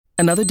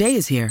Another day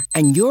is here,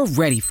 and you're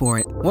ready for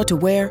it. What to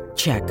wear?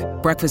 Check.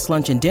 Breakfast,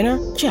 lunch, and dinner?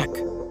 Check.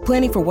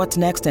 Planning for what's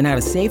next and how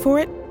to save for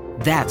it?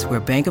 That's where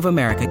Bank of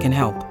America can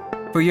help.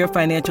 For your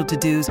financial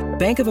to-dos,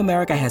 Bank of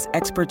America has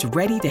experts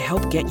ready to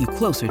help get you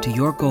closer to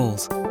your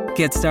goals.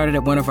 Get started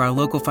at one of our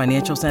local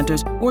financial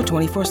centers or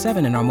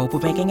 24/7 in our mobile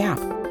banking app.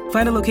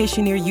 Find a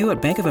location near you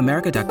at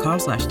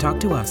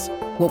bankofamerica.com/talktous.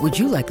 What would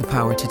you like the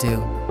power to do?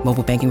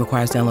 Mobile banking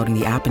requires downloading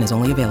the app and is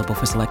only available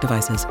for select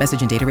devices.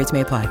 Message and data rates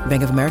may apply.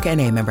 Bank of America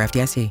N.A., member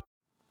FDIC.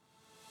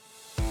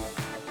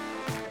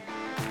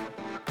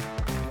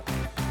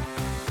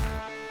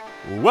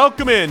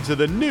 Welcome into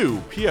the new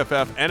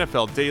PFF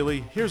NFL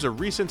Daily. Here's a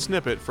recent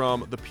snippet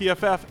from the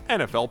PFF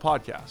NFL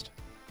podcast.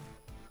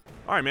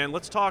 All right, man,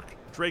 let's talk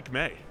Drake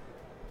Maye.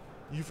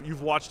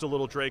 You've watched a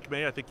little Drake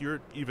Maye. I think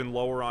you're even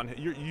lower on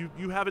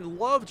you haven't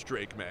loved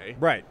Drake Maye,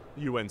 right?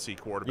 UNC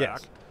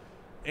quarterback. Yes.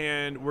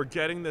 And we're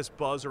getting this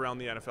buzz around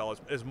the NFL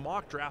as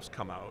mock drafts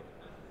come out.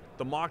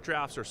 The mock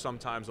drafts are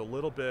sometimes a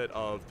little bit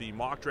of the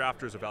mock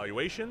drafters'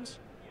 evaluations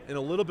and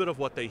a little bit of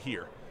what they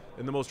hear.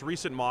 And the most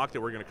recent mock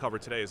that we're going to cover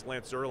today is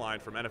Lance Zierlein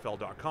from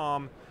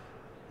NFL.com.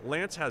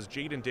 Lance has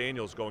Jaden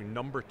Daniels going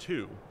number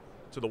 2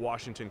 to the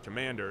Washington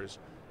Commanders,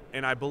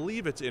 and I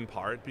believe it's in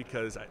part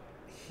because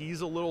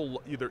he's a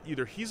little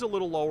either he's a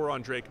little lower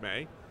on Drake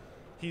Maye,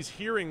 he's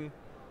hearing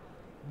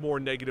more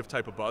negative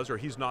type of buzz, or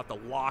he's not the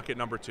lock at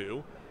number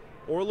 2,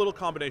 or a little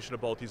combination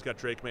of both. He's got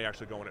Drake Maye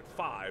actually going at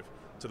 5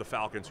 to the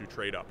Falcons, who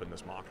trade up in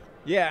this mock.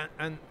 Yeah,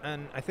 and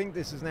I think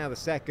this is now the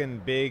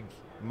second big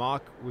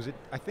mock. Was it?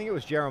 I think it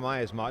was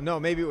Jeremiah's mock. No,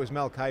 maybe it was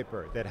Mel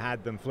Kiper that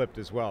had them flipped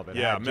as well. Mel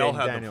had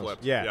Daniels. them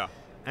flipped. Yeah.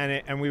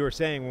 And we were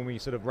saying when we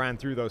sort of ran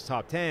through those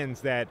top 10s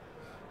that,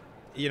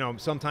 you know,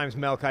 sometimes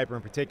Mel Kiper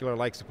in particular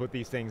likes to put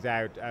these things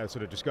out as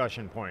sort of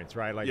discussion points,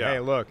 right? Like, hey,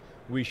 look,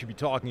 we should be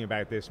talking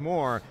about this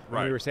more.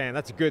 And we were saying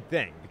that's a good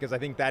thing, because I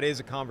think that is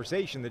a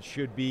conversation that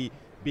should be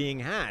being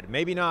had.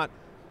 Maybe not.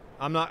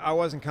 I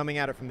wasn't coming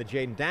at it from the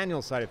Jaden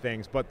Daniels side of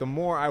things, but the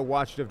more I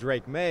watched of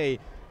Drake Maye,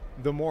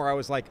 the more I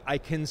was like, I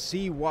can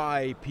see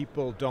why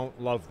people don't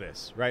love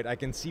this, right? I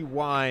can see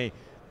why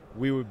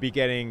we would be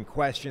getting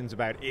questions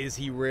about, is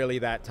he really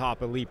that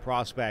top elite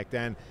prospect?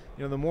 And,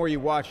 you know, the more you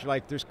watch,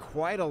 like, there's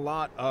quite a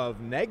lot of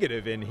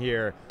negative in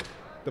here.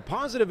 The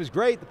positive is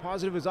great. The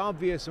positive is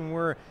obvious. And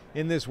we're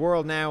in this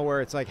world now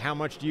where it's like, how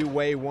much do you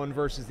weigh one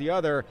versus the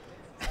other?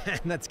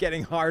 And that's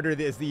getting harder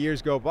as the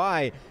years go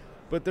by.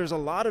 But there's a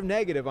lot of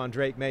negative on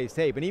Drake Maye's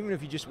tape. And even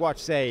if you just watch,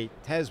 say,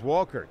 Tez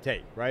Walker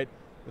tape, right?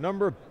 The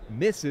number of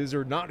misses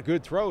or not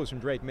good throws from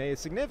Drake Maye is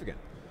significant.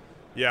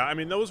 Yeah, I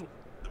mean, those,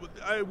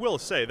 I will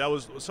say,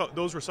 those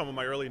were some of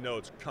my early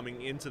notes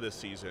coming into this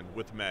season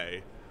with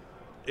Maye.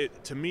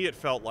 To me, it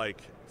felt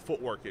like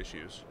footwork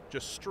issues,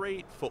 just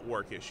straight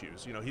footwork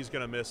issues. You know, he's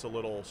going to miss a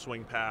little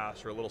swing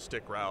pass or a little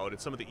stick route.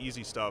 It's some of the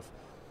easy stuff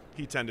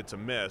he tended to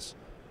miss.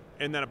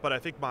 And then, but I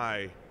think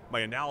my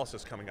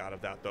analysis coming out of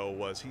that, though,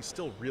 was he's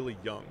still really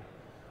young.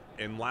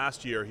 And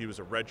last year, he was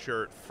a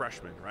redshirt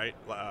freshman, right?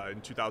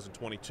 In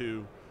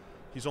 2022,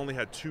 he's only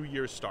had 2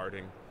 years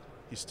starting.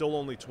 He's still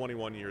only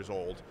 21 years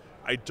old.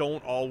 I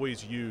don't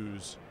always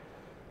use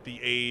the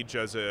age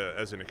as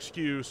an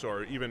excuse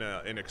or even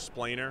an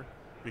explainer,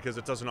 because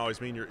it doesn't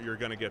always mean you're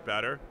going to get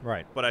better.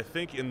 Right. But I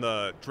think in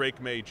the Drake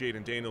Maye,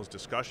 Jaden Daniels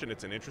discussion,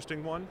 it's an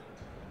interesting one,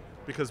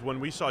 because when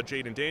we saw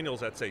Jaden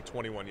Daniels at, say,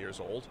 21 years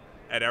old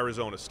at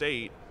Arizona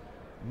State,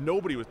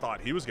 nobody would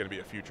thought he was going to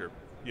be a future,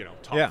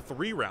 top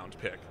 3 round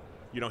pick.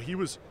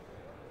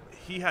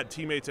 He had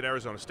teammates at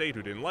Arizona State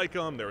who didn't like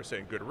him. They were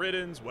saying good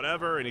riddance,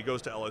 whatever, and he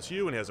goes to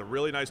LSU and has a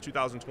really nice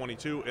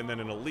 2022 and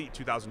then an elite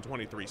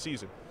 2023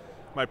 season.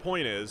 My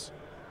point is,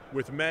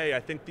 with Maye,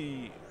 I think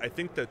the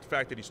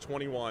fact that he's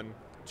 21,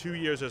 2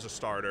 years as a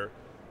starter,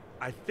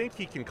 I think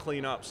he can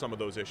clean up some of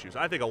those issues.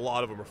 I think a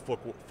lot of them are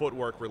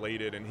footwork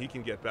related, and he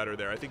can get better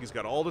there. I think he's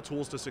got all the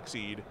tools to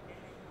succeed.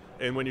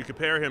 And when you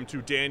compare him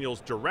to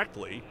Daniels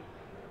directly,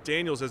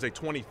 Daniels as a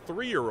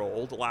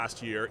 23-year-old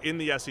last year in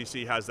the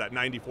SEC has that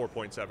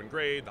 94.7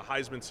 grade, the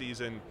Heisman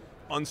season,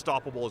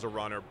 unstoppable as a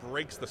runner,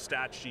 breaks the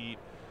stat sheet.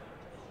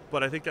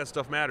 But I think that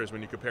stuff matters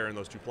when you compare in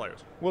those two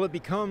players. Well,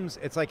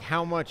 it's like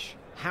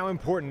how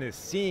important is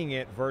seeing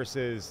it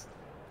versus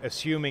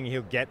assuming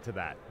he'll get to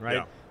that, right?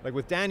 Yeah. Like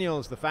with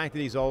Daniels, the fact that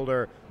he's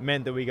older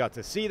meant that we got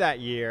to see that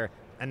year,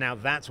 and now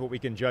that's what we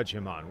can judge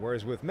him on.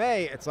 Whereas with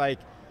Maye, it's like,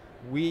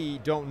 we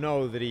don't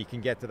know that he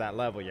can get to that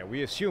level yet.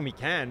 We assume he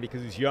can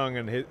because he's young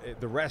and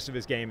the rest of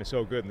his game is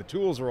so good and the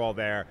tools are all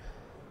there.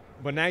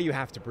 But now you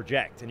have to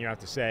project and you have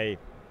to say,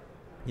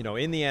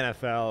 in the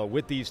NFL,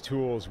 with these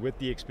tools, with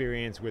the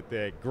experience, with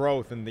the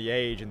growth and the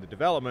age and the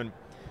development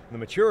and the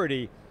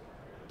maturity,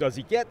 does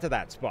he get to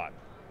that spot?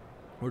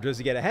 Or does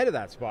he get ahead of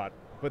that spot?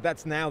 But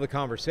that's now the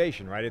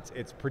conversation, right?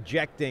 It's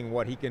projecting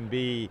what he can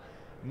be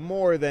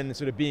more than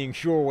sort of being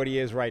sure what he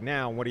is right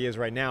now, and what he is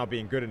right now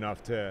being good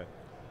enough to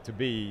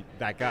be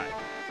that guy.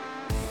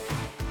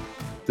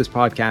 This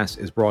podcast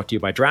is brought to you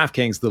by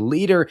DraftKings, the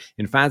leader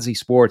in fantasy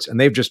sports, and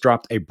they've just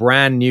dropped a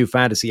brand new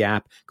fantasy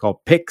app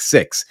called Pick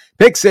 6.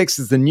 Pick 6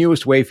 is the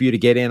newest way for you to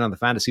get in on the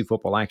fantasy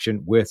football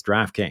action with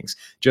DraftKings.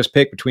 Just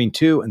pick between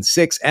 2 and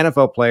 6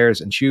 NFL players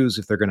and choose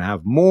if they're going to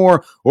have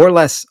more or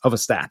less of a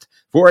stat.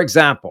 For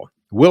example,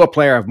 will a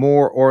player have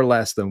more or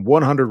less than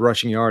 100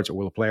 rushing yards, or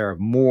will a player have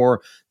more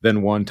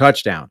than 1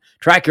 touchdown?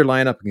 Track your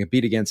lineup and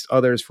compete against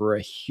others for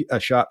a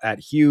shot at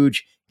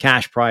huge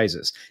cash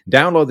prizes.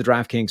 Download the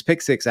DraftKings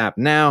Pick 6 app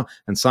now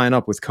and sign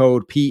up with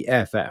code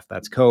PFF.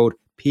 That's code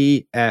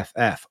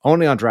PFF.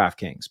 Only on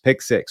DraftKings.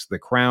 Pick 6. The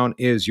crown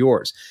is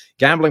yours.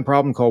 Gambling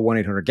problem? Call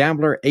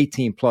 1-800-GAMBLER.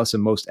 18 plus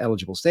in most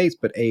eligible states,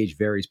 but age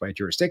varies by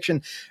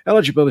jurisdiction.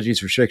 Eligibility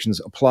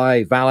restrictions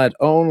apply. Valid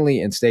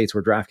only in states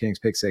where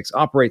DraftKings Pick 6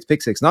 operates.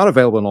 Pick 6 not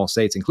available in all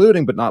states,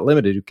 including but not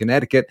limited to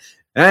Connecticut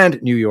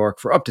and New York.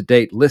 For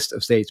up-to-date list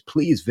of states,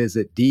 please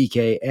visit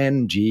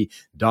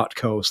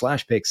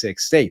dkng.co/pick6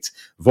 states.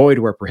 Void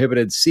where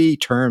prohibited. See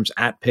terms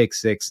at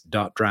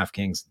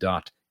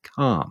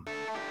pick6.draftkings.com.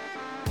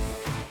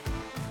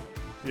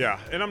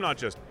 Yeah, and I'm not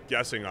just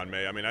guessing on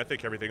Maye. I mean, I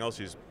think everything else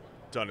he's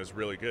done is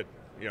really good.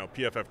 You know,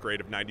 PFF grade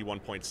of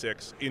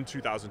 91.6 in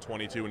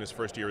 2022 in his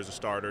first year as a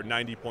starter,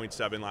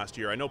 90.7 last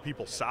year. I know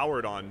people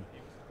soured on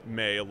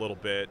Maye a little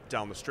bit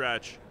down the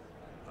stretch,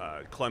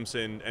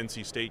 Clemson,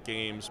 NC State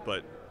games,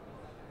 but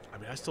I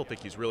mean, I still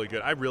think he's really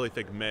good. I really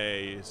think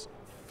Maye's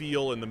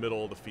feel in the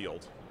middle of the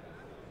field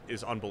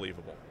is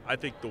unbelievable. I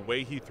think the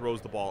way he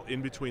throws the ball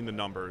in between the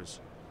numbers,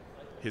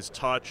 his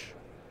touch,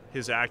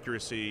 his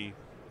accuracy,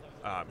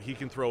 he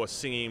can throw a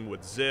seam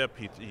with zip.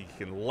 He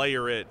can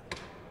layer it.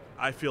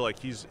 I feel like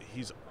he's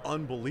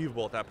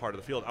unbelievable at that part of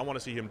the field. I want to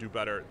see him do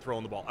better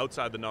throwing the ball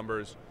outside the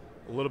numbers,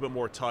 a little bit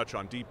more touch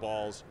on deep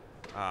balls.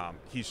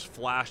 He's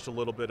flashed a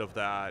little bit of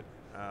that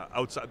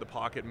outside the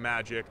pocket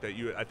magic that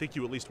I think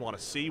you at least want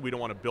to see. We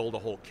don't want to build a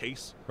whole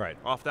case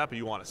off that, but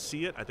you want to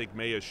see it. I think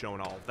Maye has shown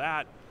all of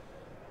that.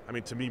 I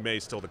mean, to me,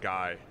 Maye's still the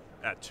guy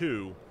at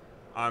 2.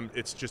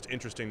 It's just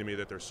interesting to me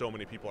that there's so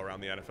many people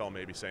around the NFL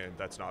maybe saying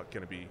that's not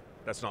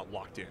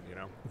locked in, you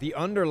know? The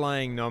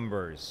underlying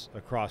numbers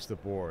across the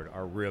board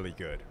are really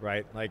good,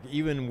 right? Like,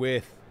 even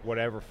with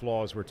whatever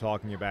flaws we're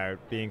talking about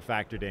being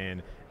factored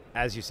in,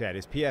 as you said,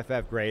 his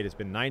PFF grade has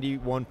been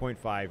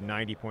 91.5,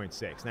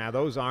 90.6. Now,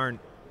 those aren't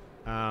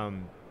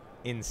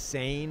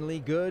insanely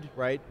good,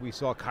 right? We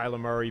saw Kyler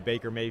Murray,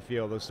 Baker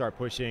Mayfield, those start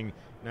pushing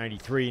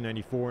 93,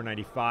 94,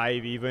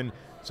 95 even.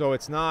 So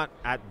it's not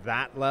at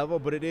that level,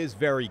 but it is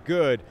very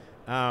good.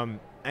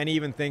 And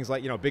even things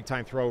like, big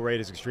time throw rate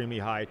is extremely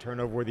high.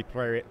 Turnover worthy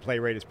play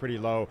rate is pretty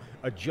low.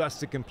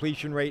 Adjusted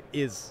completion rate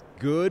is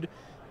good.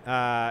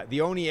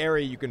 The only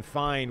area you can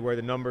find where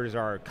the numbers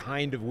are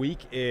kind of weak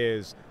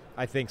is,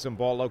 I think, some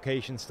ball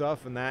location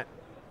stuff, and that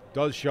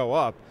does show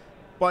up.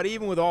 But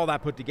even with all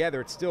that put together,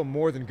 it's still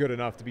more than good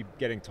enough to be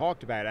getting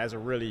talked about as a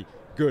really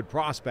good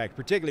prospect,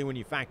 particularly when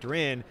you factor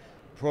in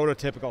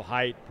prototypical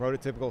height,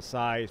 prototypical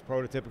size,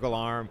 prototypical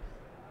arm,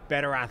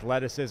 better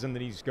athleticism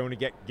than he's going to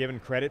get given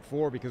credit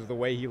for because of the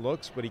way he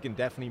looks, but he can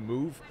definitely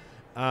move.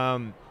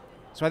 So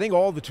I think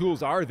all the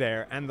tools are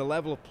there, and the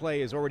level of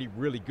play is already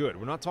really good.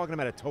 We're not talking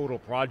about a total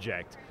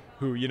project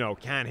who,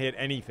 can't hit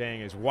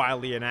anything, is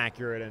wildly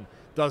inaccurate, and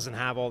doesn't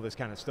have all this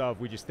kind of stuff.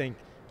 We just think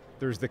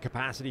there's the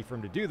capacity for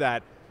him to do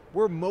that.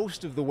 We're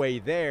most of the way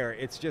there.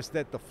 It's just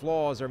that the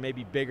flaws are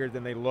maybe bigger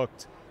than they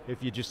looked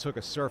if you just took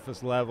a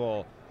surface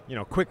level,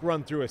 quick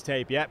run through his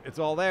tape. Yep, it's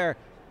all there.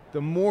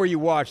 The more you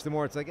watch, the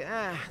more it's like,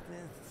 there's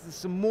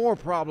some more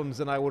problems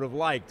than I would have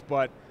liked,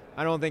 but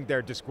I don't think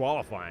they're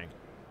disqualifying.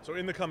 So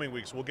in the coming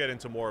weeks, we'll get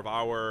into more of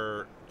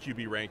our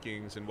QB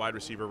rankings and wide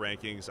receiver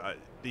rankings.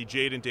 The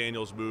Jaden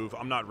Daniels move,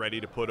 I'm not ready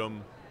to put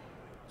him,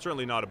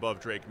 certainly not above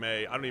Drake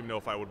Maye. I don't even know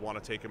if I would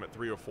want to take him at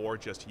 3 or 4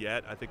 just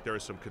yet. I think there are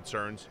some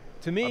concerns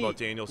to me about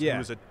Daniels. Yeah. He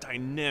was a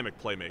dynamic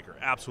playmaker,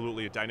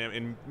 absolutely a dynamic,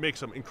 and makes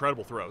some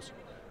incredible throws.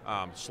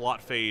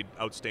 Slot fade,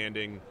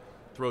 outstanding.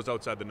 Throws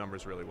outside the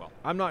numbers really well.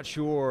 I'm not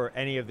sure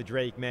any of the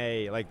Drake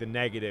Maye, like the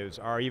negatives,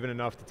 are even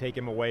enough to take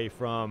him away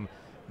from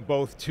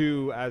both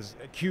 2 as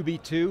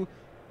QB2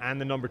 and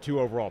the number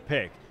 2 overall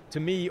pick. To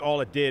me, all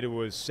it did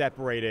was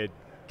separated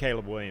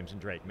Caleb Williams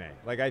and Drake Maye.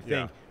 Like, I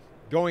think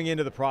going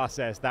into the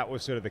process, that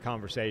was sort of the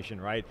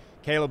conversation, right?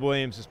 Caleb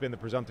Williams has been the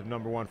presumptive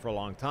number 1 for a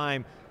long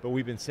time, but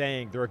we've been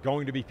saying there are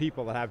going to be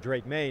people that have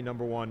Drake Maye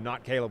number 1,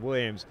 not Caleb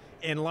Williams,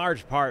 in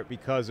large part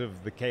because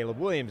of the Caleb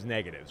Williams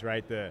negatives,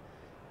 right?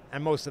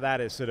 And most of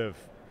that is sort of,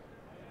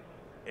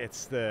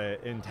 it's the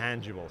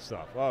intangible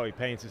stuff. Oh, he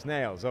paints his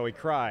nails. Oh, he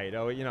cried.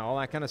 Oh, all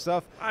that kind of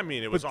stuff. I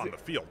mean, it was on the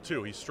field,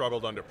 too. He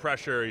struggled under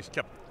pressure. He's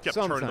kept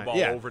turning the ball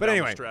over but down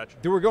anyway, the stretch.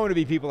 There were going to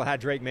be people that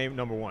had Drake Maye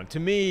number 1. To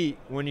me,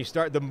 when you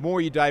start, the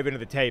more you dive into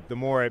the tape, the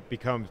more it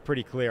becomes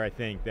pretty clear, I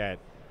think, that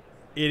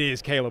it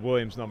is Caleb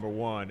Williams number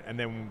 1, and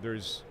then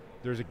there's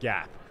a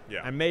gap.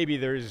 Yeah. And maybe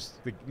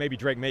maybe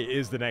Drake Maye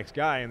is the next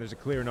guy, and there's a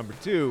clear number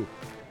 2,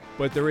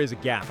 but there is a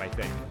gap, I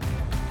think.